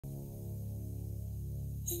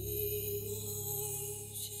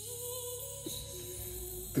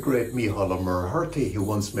The great Hurler, who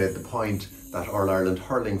once made the point that All-Ireland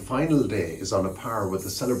Hurling Final Day is on a par with the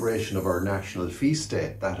celebration of our national feast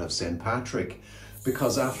day, that of St. Patrick,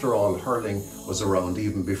 because after all, hurling was around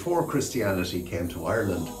even before Christianity came to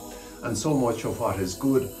Ireland. And so much of what is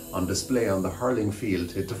good on display on the hurling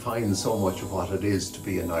field, it defines so much of what it is to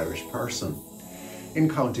be an Irish person. In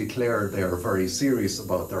County Clare, they are very serious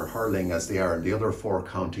about their hurling, as they are in the other 4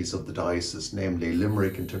 counties of the diocese, namely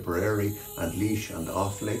Limerick and Tipperary and Laois and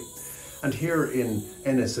Offaly. And here in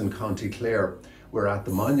Ennis in County Clare, we're at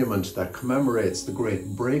the monument that commemorates the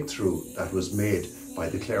great breakthrough that was made by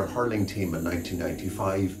the Clare hurling team in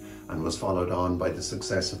 1995 and was followed on by the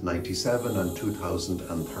success of 97 and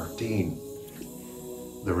 2013.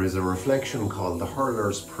 There is a reflection called the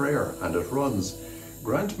Hurler's Prayer, and it runs,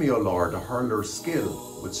 "Grant me, O Lord, a hurler's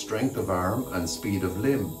skill, with strength of arm and speed of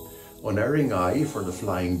limb, unerring eye for the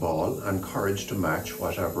flying ball, and courage to match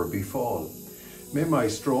whatever befall. May my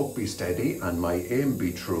stroke be steady and my aim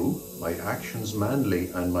be true, my actions manly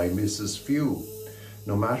and my misses few.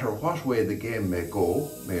 No matter what way the game may go,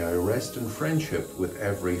 may I rest in friendship with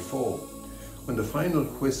every foe. When the final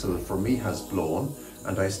whistle for me has blown,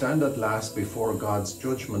 and I stand at last before God's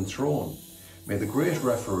judgment throne, may the great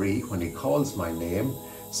referee, when he calls my name,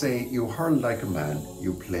 say, 'You hurled like a man,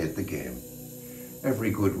 you played the game.'"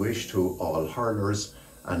 Every good wish to all hurlers,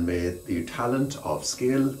 and may the talent of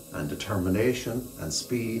skill and determination and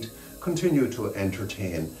speed continue to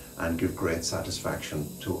entertain and give great satisfaction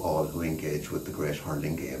to all who engage with the great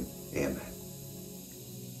hurling game. Amen.